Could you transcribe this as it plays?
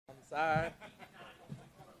Side.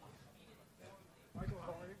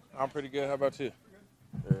 I'm pretty good. How about you?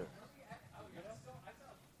 Good.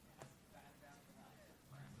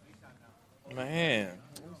 Man,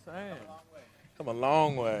 I'm saying. Come a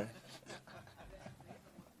long way.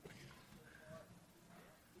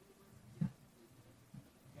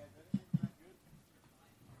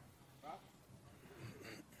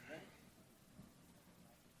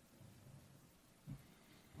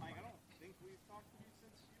 Mike, I don't think we've talked to you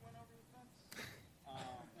since you went over the fence.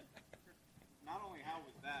 Um, Not only how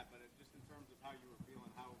was that, but just in terms of how you were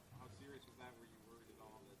feeling, how serious was that? Were you worried at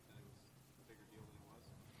all that it was a bigger deal than it was?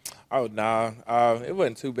 Oh, nah. It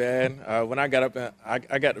wasn't too bad. When I got up and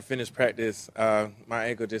I got to finish practice, my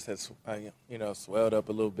ankle just had, swelled up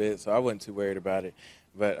a little bit, so I wasn't too worried about it.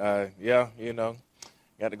 But, yeah,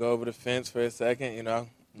 got to go over the fence for a second,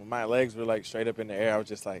 When my legs were, like, straight up in the air, I was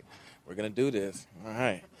just like, we're going to do this. All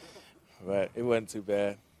right. But it wasn't too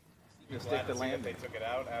bad. You stick the landing. They took it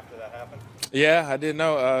out after that happened. Yeah, I didn't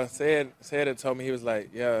know. Said had told me, he was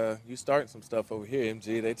like, yeah, you starting some stuff over here,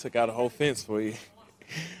 MG. They took out a whole fence for you.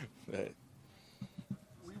 But,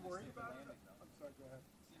 Were you worried about it? I'm sorry, go ahead.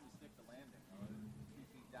 You seemed to stick the landing. 2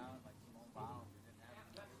 feet down, like Simone Biles.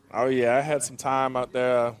 oh, yeah, I had some time out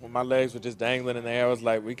there when my legs were just dangling in the air. I was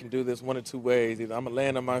like, we can do this one of two ways. Either I'm going to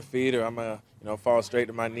land on my feet or I'm going to, fall straight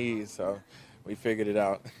to my knees. So we figured it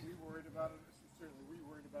out. Were you worried about it? Certainly, were you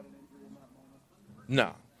worried about an injury in that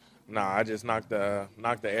moment? No, I just knocked the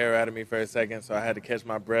air out of me for a second, so I had to catch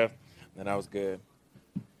my breath, and I was good.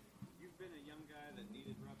 You've been a young guy that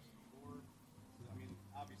needed reps before. I mean,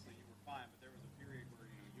 obviously you were fine, but there was a period where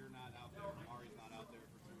you're not out there, Mari's not out there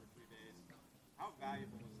for 2 or 3 days. How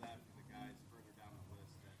valuable is that for the guys further down the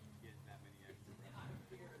list that get that many extra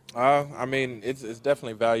reps? I mean, it's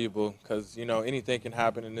definitely valuable because, anything can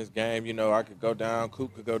happen in this game. I could go down,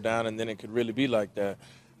 Coop could go down, and then it could really be like that.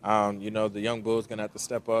 The young Bulls going to have to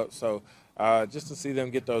step up. So just to see them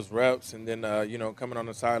get those reps and then, coming on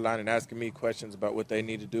the sideline and asking me questions about what they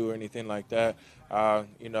need to do or anything like that,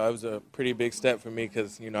 it was a pretty big step for me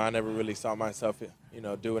because, I never really saw myself,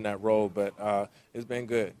 doing that role. But it's been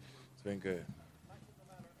good. It's been good.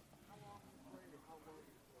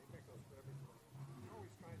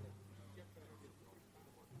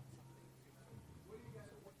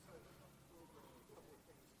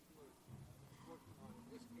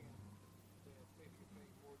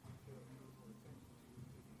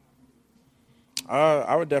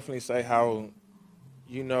 I would definitely say how,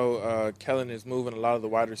 Kellen is moving a lot of the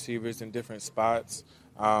wide receivers in different spots.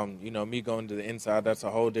 Me going to the inside, that's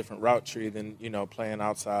a whole different route tree than, playing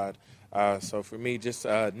outside. So for me, just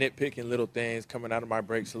nitpicking little things, coming out of my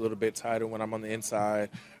breaks a little bit tighter when I'm on the inside,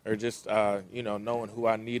 or just, knowing who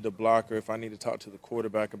I need to block or if I need to talk to the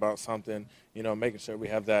quarterback about something, making sure we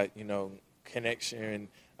have that, connection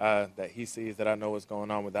that he sees that I know what's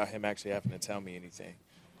going on without him actually having to tell me anything.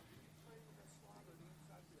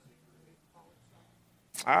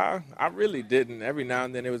 I really didn't. Every now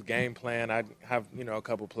and then it was game plan. I'd have, a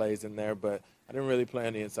couple plays in there, but I didn't really play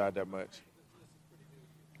on the inside that much.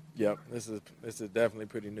 Yep, this is definitely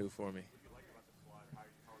pretty new for me.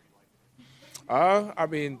 I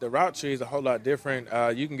mean, the route tree is a whole lot different.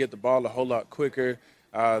 You can get the ball a whole lot quicker.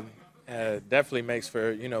 Definitely makes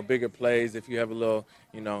for, bigger plays. If you have a little,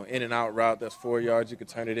 in and out route that's 4 yards, you could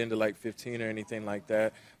turn it into like 15 or anything like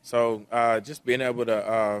that. So just being able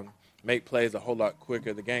to make plays a whole lot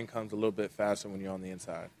quicker. The game comes a little bit faster when you're on the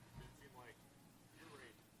inside.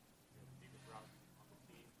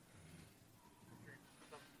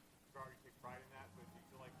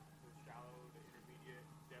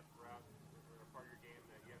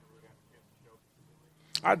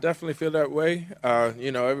 I definitely feel that way.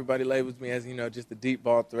 Everybody labels me as, just a deep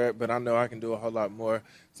ball threat, but I know I can do a whole lot more.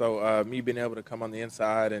 So me being able to come on the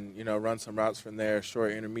inside and, run some routes from there,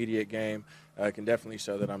 short intermediate game, can definitely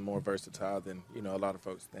show that I'm more versatile than, a lot of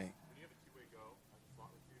folks think.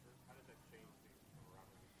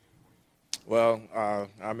 Well,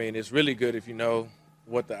 I mean, it's really good if you know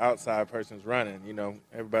what the outside person's running.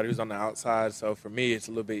 Everybody who's on the outside. So for me, it's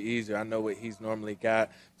a little bit easier. I know what he's normally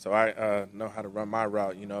got, so I know how to run my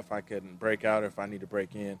route. If I can break out or if I need to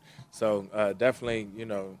break in. So definitely,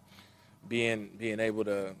 being able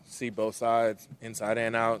to see both sides, inside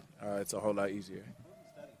and out, it's a whole lot easier.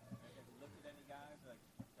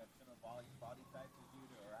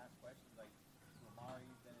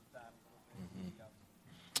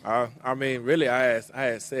 I mean, really, I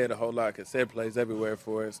had said a whole lot because said plays everywhere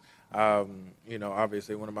for us.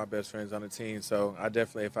 Obviously one of my best friends on the team. So I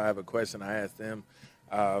definitely, if I have a question, I ask them.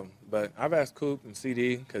 But I've asked Coop and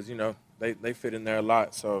CD because, they fit in there a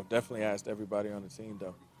lot. So definitely asked everybody on the team,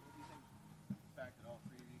 though. The fact that all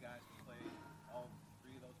three of you guys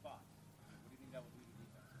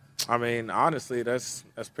I mean, honestly, that's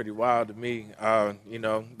pretty wild to me. You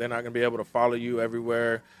know, they're not going to be able to follow you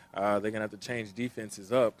everywhere. They're going to have to change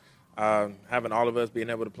defenses up. Having all of us being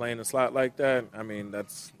able to play in the slot like that, I mean,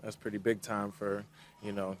 that's pretty big time for,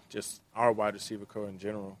 you know, just our wide receiver core in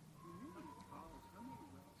general.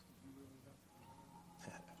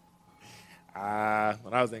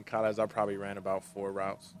 When I was in college, I probably ran about 4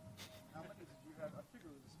 routes. How many did you have? I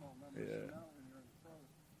figure it was a small number. Yeah. So now when you're in the pros,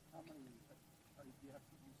 how many do you have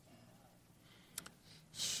to use to now?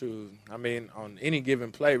 Shoot, I mean, on any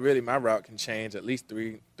given play, really, my route can change at least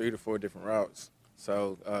three to four different routes.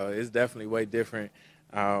 So it's definitely way different,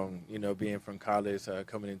 you know, being from college,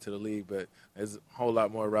 coming into the league. But there's a whole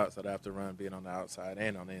lot more routes that I have to run being on the outside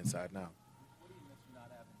and on the inside now. What do you miss from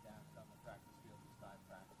not having Dak on the practice field besides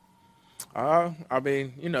practice? I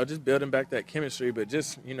mean, you know, just building back that chemistry, but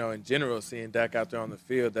just, you know, in general, seeing Dak out there on the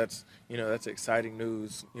field, that's, you know, that's exciting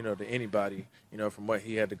news, you know, to anybody, you know, from what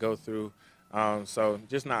he had to go through. So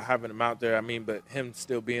just not having him out there, I mean, but him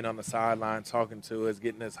still being on the sideline, talking to us,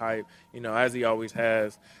 getting us hype, you know, as he always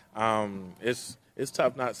has. It's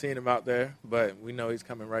tough not seeing him out there, but we know he's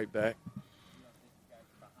coming right back. You don't think you guys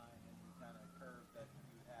are behind any kind of curve that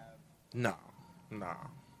you have? No.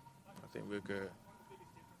 I think we're good. One of the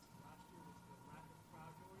biggest differences last year was the lack of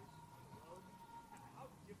crowd noise on the road.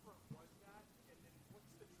 How different was that? And then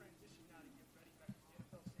what's the transition now to get ready back to the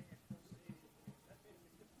NFL staying at full stadium? That made a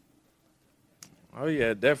big difference. Oh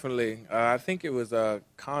yeah, definitely. I think it was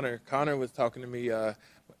Connor. Connor was talking to me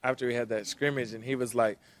after we had that scrimmage, and he was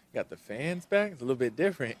like, "Got the fans back? It's a little bit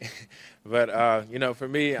different." But you know, for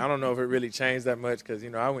me, I don't know if it really changed that much because, you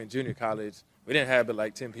know, I went junior college. We didn't have but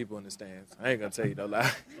like 10 people in the stands. I ain't gonna tell you no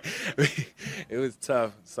lie. It was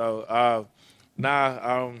tough. So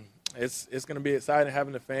it's gonna be exciting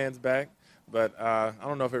having the fans back. But I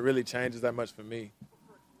don't know if it really changes that much for me.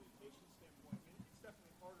 From a communication standpoint, I mean, it's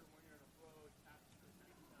definitely harder when you're in a road atmosphere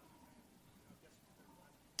with 90,000 fans. You know, I guess it's very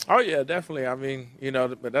much. Oh yeah, definitely. I mean, you know,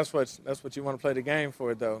 but that's what you want to play the game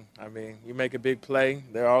for, though. I mean, you make a big play,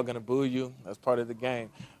 they're all gonna boo you. That's part of the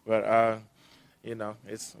game. But you know,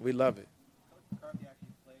 we love it. Coach McCarthy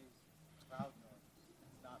actually plays crowd noise.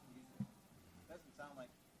 It's not music. It doesn't sound like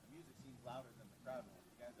the music seems louder than the crowd noise.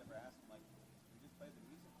 You guys ever ask him, like, we just play the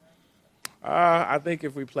music, man? I think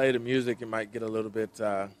if we play the music, it might get a little bit.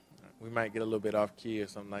 We might get a little bit off key or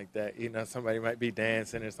something like that. You know, somebody might be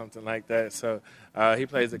dancing or something like that. So he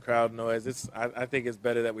plays the crowd noise. I think it's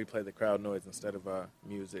better that we play the crowd noise instead of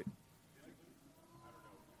music.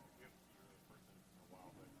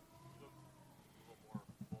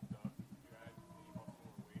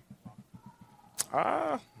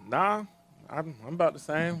 Nah, I'm about the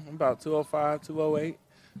same. I'm about 205, 208.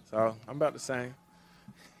 So I'm about the same.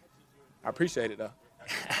 I appreciate it though.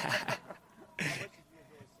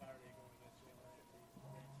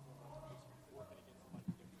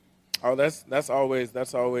 Oh, that's always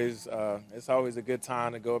it's always a good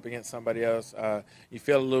time to go up against somebody else. You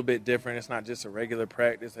feel a little bit different. It's not just a regular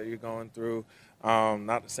practice that you're going through.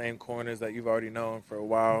 Not the same corners that you've already known for a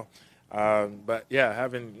while. But yeah,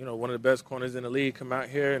 having, you know, one of the best corners in the league come out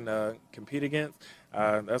here and compete against,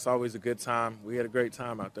 that's always a good time. We had a great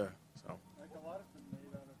time out there. So. Like a lot has been made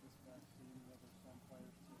out of this vaccine, whether some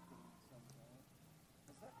players took it and some don't.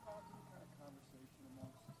 Has that caused any kind of conversation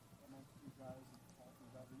amongst you guys and talking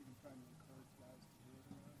about it, even trying to encourage guys to do it?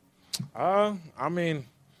 I mean,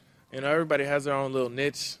 you know, everybody has their own little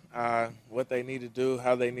niche, what they need to do,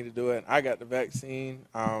 how they need to do it. I got the vaccine.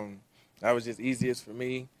 That was just easiest for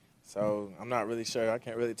me. So I'm not really sure. I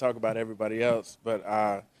can't really talk about everybody else. But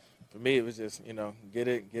for me, it was just, you know, get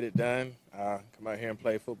it done, come out here and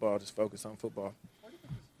play football, just focus on football. Why do you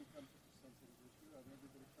think this becomes such a sensitive issue? I mean,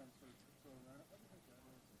 everybody trying to sort of tiptoe around it. Why do you think that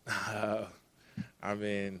is? I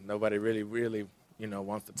mean, nobody really, you know,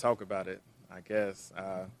 wants to talk about it, I guess.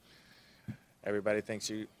 Everybody thinks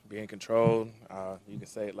you being controlled. You can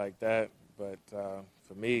say it like that. But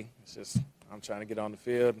for me, it's just I'm trying to get on the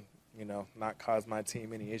field, you know, not cause my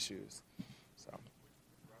team any issues. So.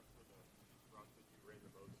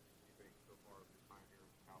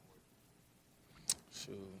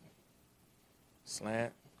 Shoot.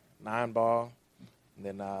 Slant, 9-ball,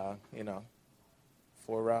 and then, you know,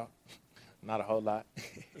 4 route. Not a whole lot.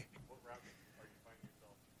 What routes are you finding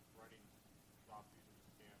yourself running off-season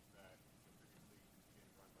camp that previously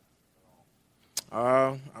didn't run much at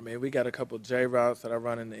all? I mean, we got a couple J routes that I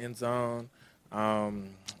run in the end zone.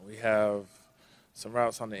 We have some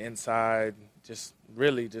routes on the inside, just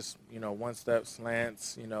really just, you know, one-step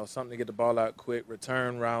slants, you know, something to get the ball out quick,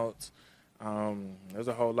 return routes. There's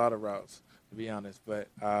a whole lot of routes, to be honest, but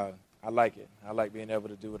I like it. I like being able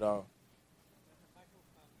to do it all. Michael,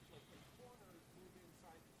 so the corners move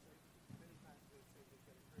inside to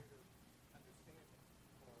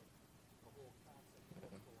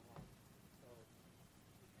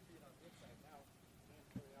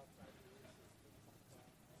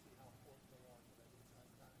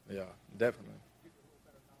definitely.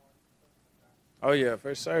 Oh yeah,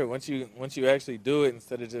 for sure. Once you actually do it,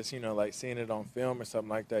 instead of just like seeing it on film or something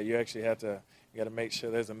like that, you actually you got to make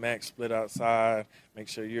sure there's a max split outside. Make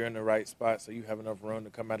sure you're in the right spot so you have enough room to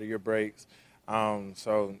come out of your breaks.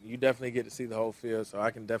 So you definitely get to see the whole field. So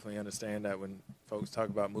I can definitely understand that when folks talk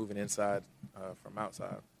about moving inside from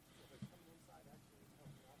outside.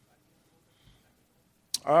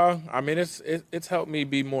 I mean, it's helped me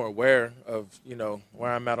be more aware of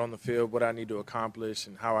where I'm at on the field, what I need to accomplish,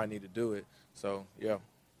 and how I need to do it. So yeah. What's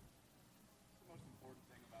the most important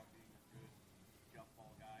thing about being a good jump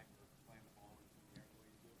ball guy or playing the ball in the air the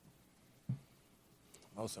way you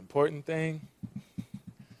do? Most important thing,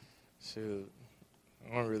 shoot,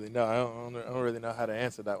 I don't really know. I don't really know how to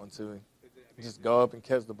answer that one to me. Just go up and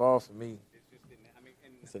catch the ball for me. It's just,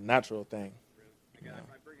 and It's a natural thing. really, again,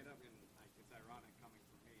 I bring it up, and it's ironic coming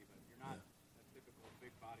from me, but you're not a typical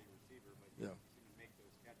big body receiver, but you Yeah. seem to make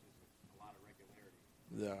those catches with a lot of regularity.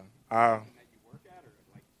 Yeah. Something that you work at, or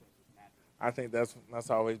like you said, just natural? I think that's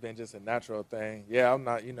always been just a natural thing. Yeah, I'm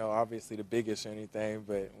not, obviously the biggest or anything,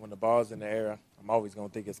 but when the ball's in the air, I'm always gonna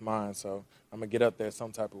think it's mine. So I'm gonna get up there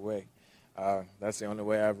some type of way. That's the only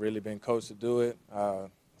way I've really been coached to do it.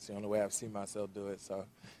 It's the only way I've seen myself do it. So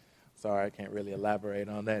sorry, I can't really elaborate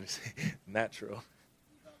on that. It's natural.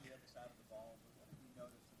 He's on the other side of the ball, but what have you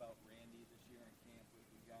noticed about Randy this year in camp with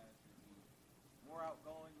you guys? Is he more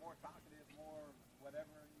outgoing, more talkative, more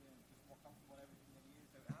whatever, just more comfortable in everything that he is?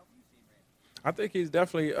 How have you seen Randy? I think he's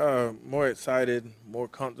definitely more excited, more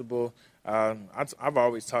comfortable. I've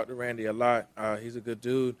always talked to Randy a lot. He's a good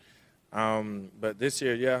dude. But this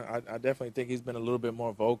year, yeah, I definitely think he's been a little bit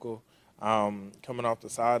more vocal. Coming off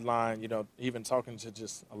the sideline, even talking to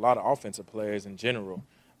just a lot of offensive players in general.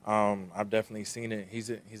 I've definitely seen it.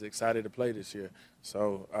 He's excited to play this year.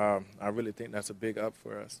 So I really think that's a big up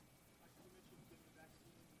for us.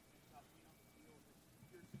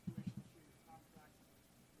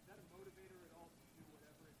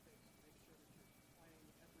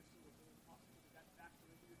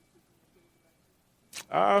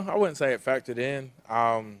 I wouldn't say it factored in.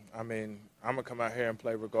 I mean, I'm gonna come out here and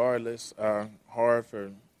play regardless. Hard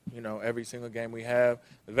for every single game we have.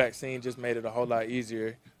 The vaccine just made it a whole lot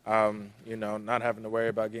easier. Not having to worry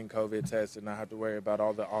about getting COVID tested, not have to worry about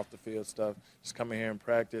all the off the field stuff. Just come in here and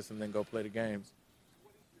practice and then go play the games.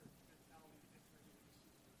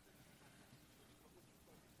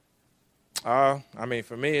 I mean,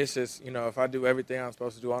 for me, it's just, if I do everything I'm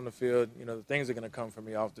supposed to do on the field, the things are going to come from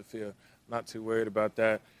me off the field. Not too worried about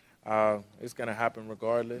that. It's going to happen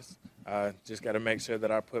regardless. Just got to make sure that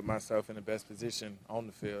I put myself in the best position on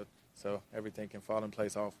the field so everything can fall in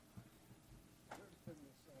place off. There's been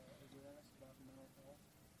this awareness about mental health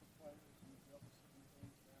for players and the other certain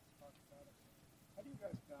things we have to talk about it. How do you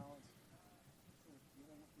guys balance sort of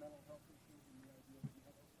dealing with mental health issues and the idea that you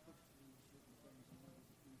have to push through certain things in order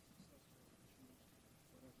to be successful or achieve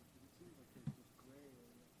whatever? Because it seems like there's this gray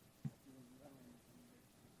area of doing one and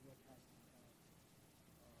what has to be done.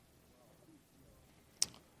 How do you feel?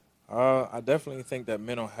 I definitely think that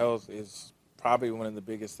mental health is probably one of the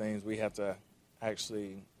biggest things we have to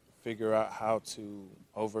actually figure out how to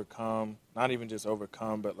overcome. Not even just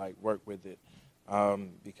overcome, but like work with it.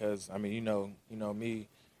 Because I mean, me.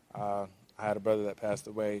 I had a brother that passed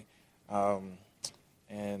away,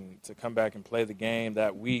 and to come back and play the game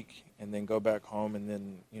that week, and then go back home and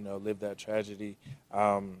then live that tragedy.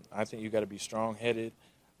 I think you got to be strong-headed,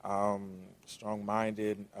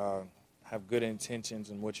 strong-minded. Have good intentions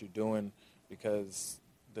in what you're doing, because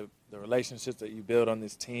the relationships that you build on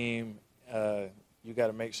this team, you got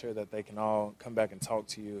to make sure that they can all come back and talk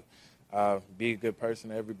to you. Be a good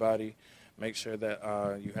person to everybody. Make sure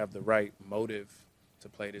that you have the right motive to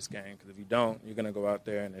play this game, because if you don't, you're going to go out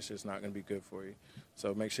there and it's just not going to be good for you.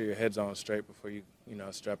 So make sure your head's on straight before you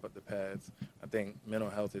strap up the pads. I think mental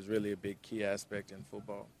health is really a big key aspect in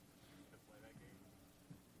football.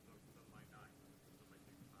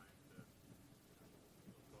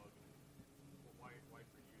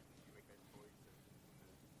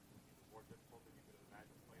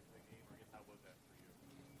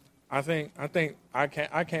 I think I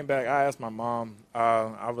came back. I asked my mom.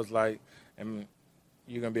 I was like, "Am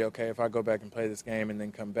you gonna be okay if I go back and play this game and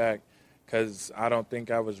then come back?" Because I don't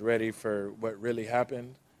think I was ready for what really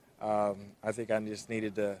happened. I think I just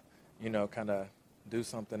needed to, kind of do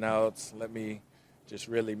something else. Let me just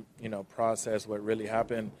really, process what really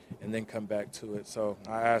happened and then come back to it. So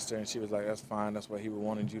I asked her, and she was like, "That's fine. That's what he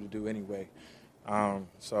wanted you to do anyway."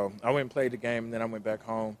 So I went and played the game, and then I went back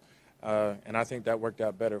home. And I think that worked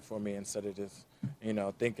out better for me, instead of just,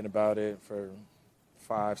 thinking about it for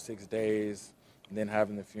 5-6 days and then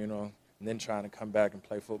having the funeral. and then trying to come back and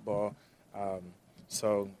play football.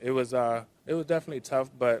 So it was definitely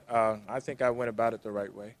tough, but I think I went about it the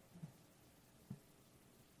right way.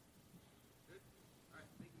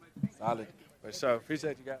 Solid. So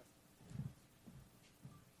appreciate you guys.